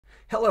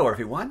Hello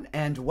everyone,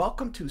 and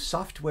welcome to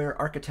Software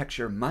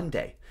Architecture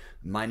Monday.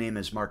 My name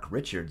is Mark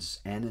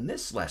Richards, and in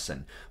this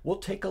lesson we'll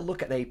take a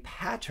look at a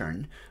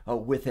pattern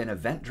within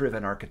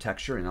event-driven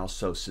architecture and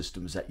also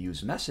systems that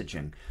use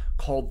messaging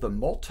called the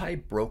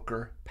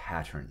multi-broker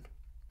pattern.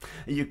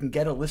 You can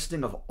get a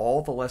listing of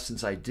all the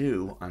lessons I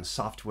do on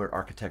Software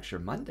Architecture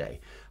Monday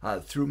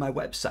through my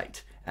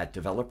website at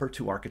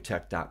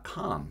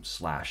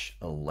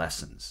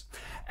developer2architect.com/lessons.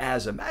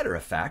 As a matter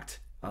of fact,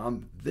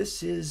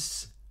 this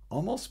is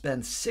almost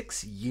been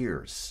 6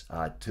 years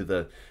to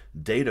the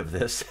date of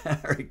this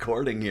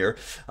recording here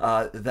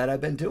that I've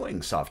been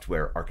doing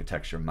Software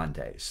Architecture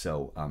Monday.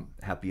 So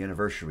happy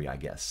anniversary, I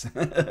guess.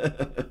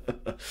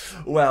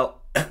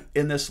 Well,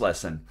 in this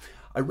lesson,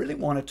 I really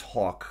want to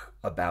talk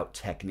about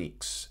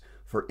techniques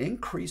for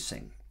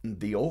increasing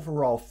the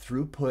overall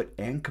throughput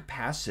and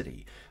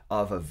capacity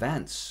of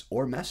events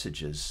or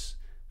messages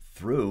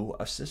through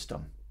a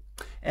system.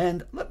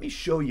 And let me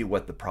show you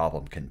what the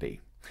problem can be.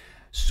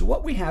 So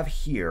what we have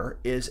here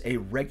is a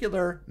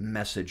regular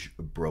message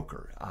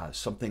broker,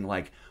 something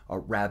like a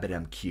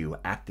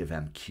RabbitMQ,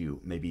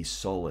 ActiveMQ, maybe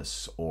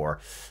Solace or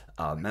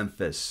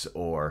Memphis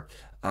or,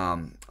 a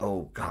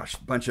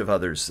bunch of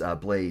others,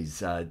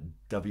 Blaze,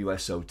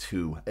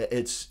 WSO2.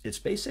 It's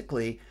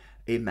basically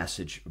a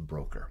message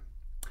broker.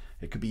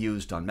 It could be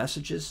used on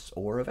messages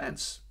or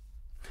events.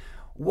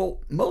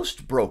 Well,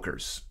 most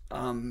brokers,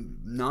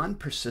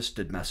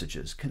 non-persisted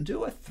messages, can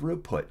do a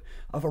throughput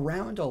of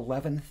around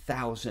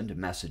 11,000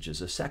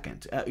 messages a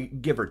second,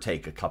 give or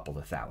take a couple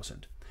of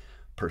thousand.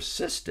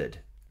 Persisted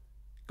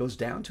goes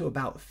down to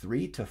about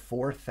 3,000 to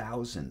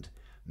 4,000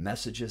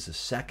 messages a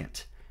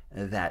second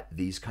that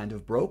these kind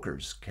of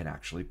brokers can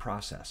actually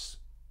process.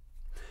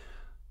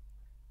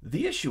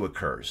 The issue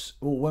occurs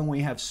when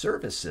we have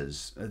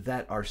services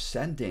that are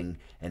sending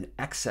an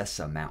excess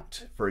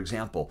amount. For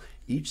example,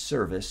 each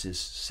service is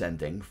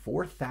sending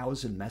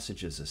 4,000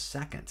 messages a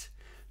second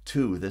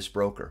to this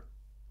broker.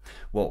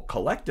 Well,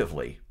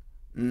 collectively,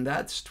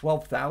 that's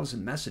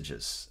 12,000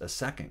 messages a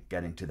second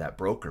getting to that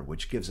broker,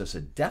 which gives us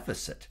a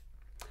deficit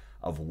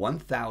of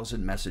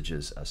 1,000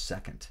 messages a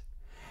second.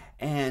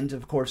 And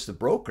of course, the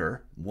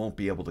broker won't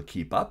be able to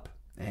keep up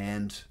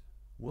and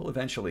will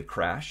eventually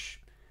crash,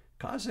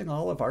 causing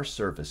all of our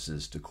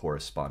services to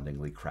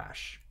correspondingly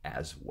crash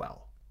as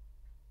well.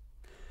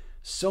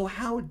 So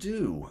how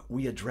do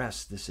we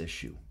address this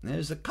issue?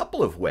 There's a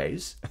couple of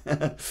ways.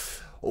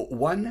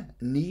 One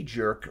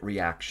knee-jerk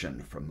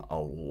reaction from a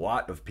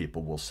lot of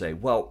people will say,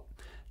 well,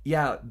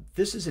 yeah,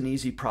 this is an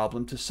easy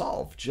problem to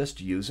solve. Just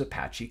use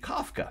Apache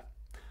Kafka.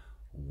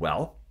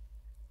 Well,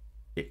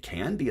 it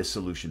can be a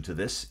solution to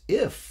this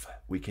if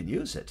we can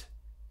use it.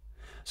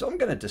 So I'm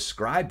going to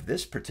describe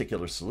this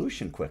particular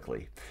solution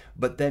quickly,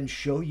 but then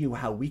show you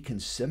how we can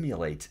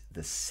simulate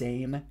the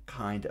same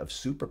kind of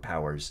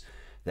superpowers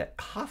that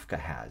Kafka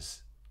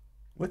has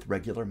with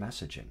regular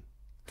messaging.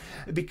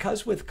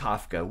 Because with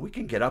Kafka, we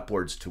can get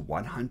upwards to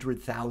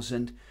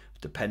 100,000,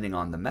 depending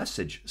on the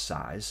message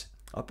size,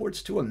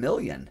 upwards to 1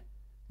 million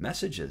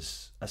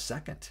messages a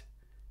second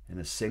in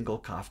a single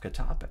Kafka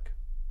topic.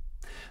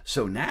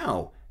 So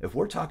now, if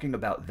we're talking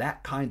about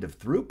that kind of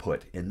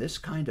throughput in this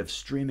kind of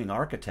streaming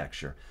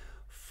architecture,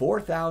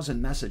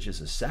 4,000 messages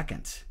a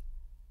second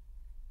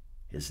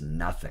is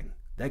nothing.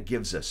 That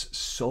gives us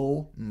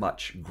so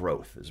much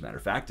growth. As a matter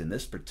of fact, in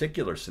this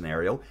particular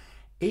scenario,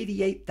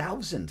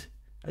 88,000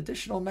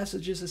 additional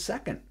messages a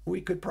second we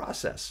could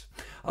process,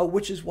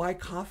 which is why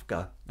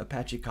Kafka,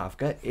 Apache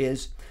Kafka,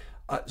 is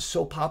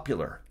so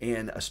popular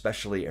in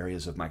especially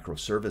areas of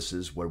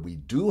microservices where we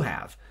do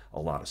have a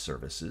lot of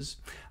services,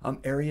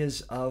 areas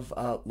of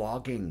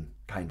logging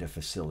kind of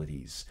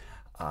facilities,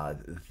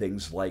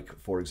 things like,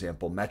 for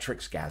example,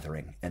 metrics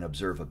gathering and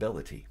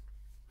observability.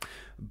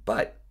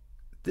 But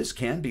this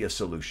can be a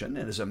solution,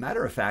 and as a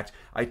matter of fact,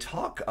 I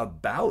talk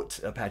about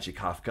Apache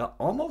Kafka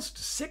almost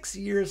 6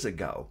 years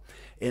ago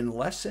in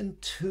Lesson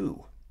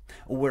 2,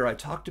 where I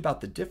talked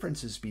about the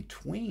differences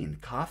between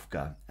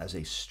Kafka as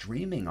a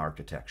streaming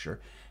architecture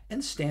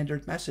and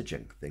standard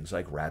messaging, things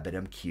like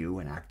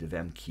RabbitMQ and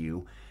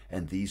ActiveMQ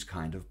and these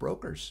kind of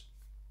brokers.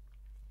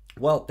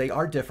 Well, they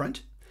are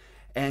different,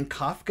 and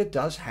Kafka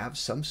does have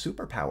some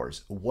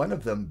superpowers, one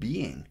of them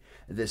being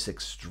this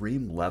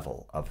extreme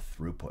level of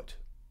throughput.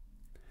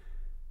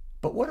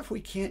 But what if we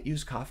can't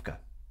use Kafka?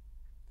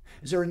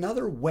 Is there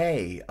another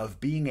way of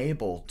being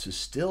able to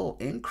still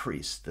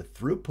increase the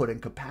throughput and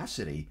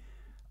capacity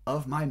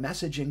of my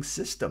messaging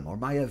system or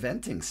my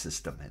eventing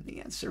system? And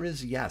the answer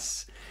is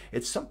yes.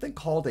 It's something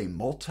called a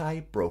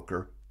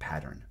multi-broker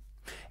pattern.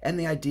 And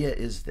the idea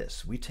is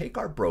this. We take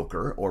our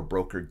broker or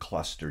brokered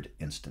clustered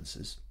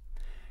instances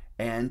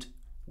and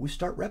we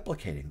start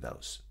replicating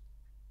those.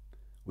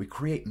 We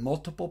create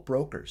multiple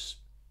brokers.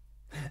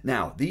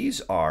 Now,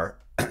 these are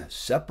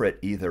separate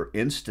either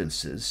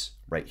instances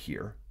right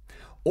here,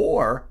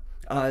 or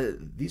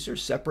these are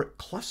separate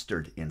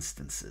clustered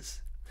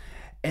instances.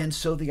 And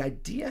so the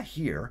idea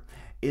here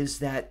is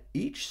that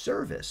each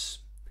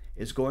service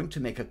is going to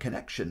make a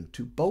connection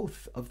to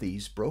both of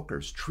these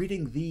brokers,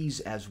 treating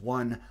these as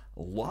one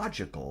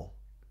logical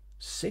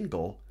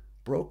single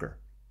broker.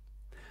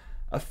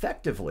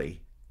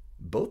 Effectively,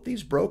 both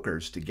these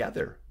brokers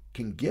together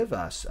can give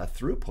us a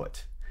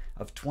throughput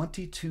of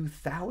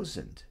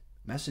 22,000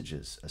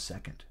 messages a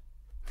second.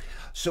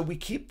 So we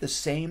keep the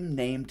same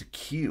named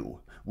queue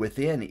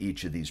within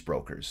each of these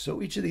brokers.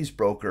 So each of these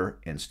broker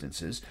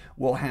instances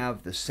will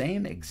have the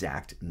same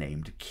exact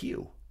named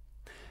queue.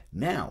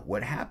 Now,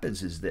 what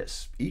happens is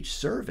this: each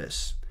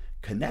service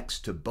connects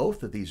to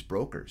both of these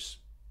brokers,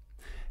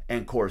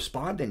 and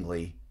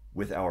correspondingly,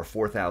 with our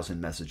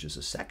 4,000 messages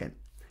a second,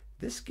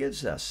 this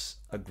gives us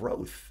a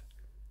growth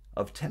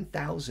of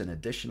 10,000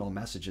 additional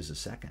messages a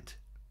second.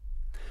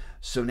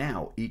 So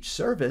now each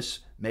service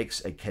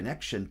makes a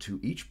connection to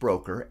each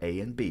broker A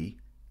and B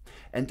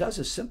and does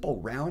a simple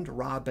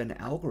round-robin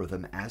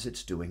algorithm as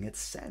it's doing its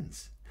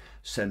sends.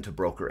 Send to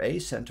broker A,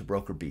 send to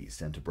broker B,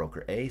 send to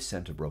broker A,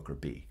 send to broker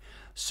B.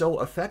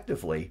 So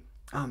effectively,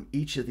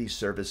 each of these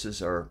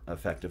services are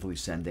effectively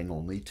sending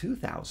only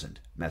 2,000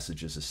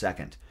 messages a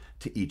second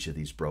to each of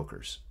these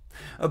brokers.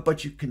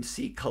 But you can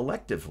see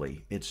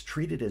collectively it's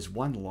treated as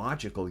one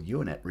logical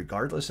unit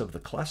regardless of the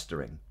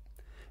clustering,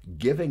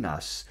 giving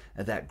us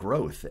that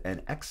growth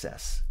and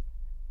excess.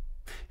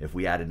 If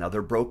we add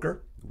another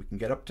broker, we can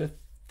get up to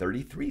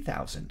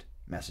 33,000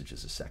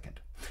 messages a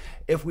second.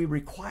 If we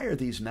require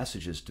these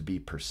messages to be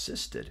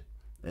persisted,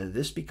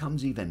 this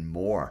becomes even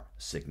more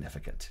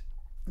significant.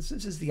 This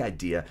is the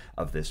idea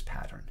of this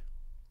pattern.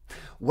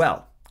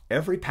 Well,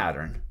 every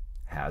pattern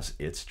has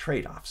its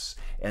trade-offs,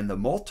 and the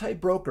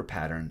multi-broker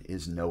pattern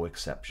is no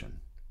exception.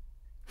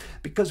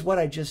 Because what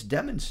I just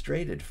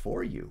demonstrated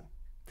for you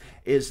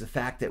is the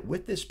fact that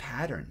with this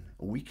pattern,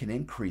 we can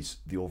increase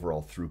the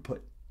overall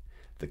throughput,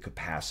 the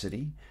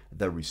capacity,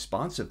 the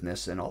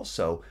responsiveness, and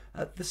also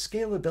the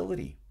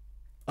scalability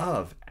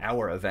of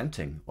our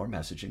eventing or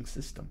messaging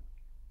system.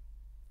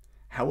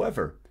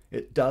 However,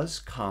 it does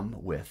come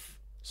with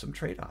some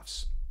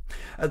trade-offs.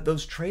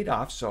 Those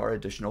trade-offs are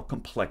additional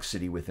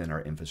complexity within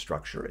our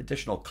infrastructure,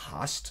 additional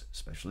cost,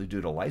 especially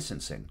due to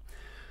licensing.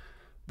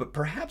 But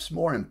perhaps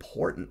more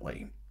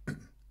importantly,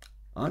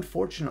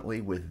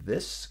 unfortunately, with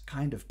this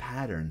kind of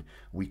pattern,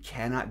 we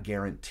cannot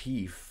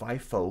guarantee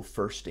FIFO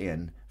first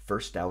in,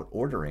 first out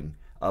ordering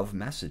of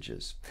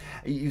messages.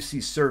 You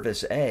see,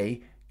 service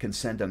A can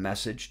send a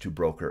message to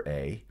broker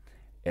A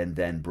and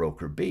then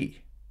broker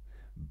B,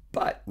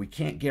 but we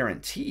can't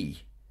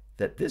guarantee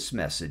that this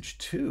message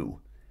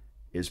too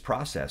is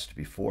processed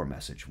before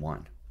message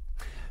 1.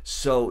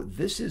 So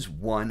this is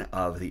one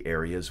of the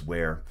areas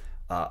where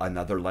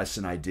another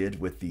lesson I did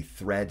with the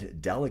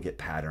thread delegate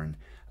pattern,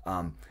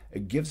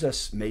 it gives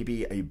us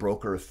maybe a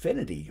broker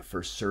affinity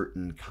for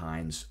certain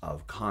kinds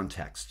of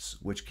contexts,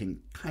 which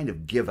can kind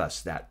of give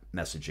us that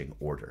messaging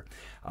order.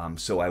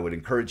 So I would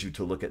encourage you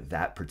to look at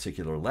that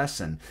particular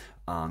lesson.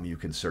 You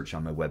can search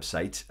on my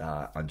website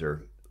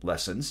under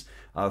lessons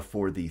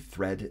for the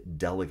thread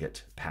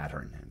delegate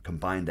pattern and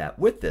combine that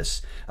with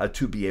this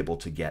to be able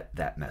to get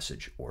that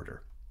message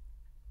order.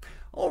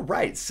 All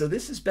right, so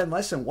this has been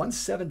lesson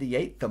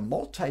 178, the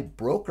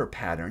multi-broker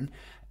pattern,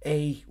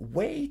 a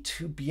way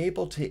to be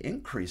able to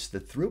increase the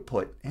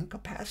throughput and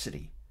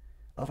capacity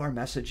of our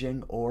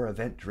messaging or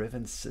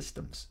event-driven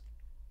systems.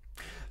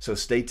 So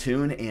stay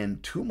tuned in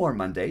 2 more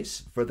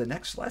Mondays for the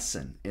next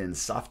lesson in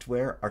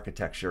Software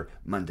Architecture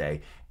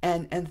Monday,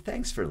 and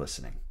thanks for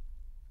listening.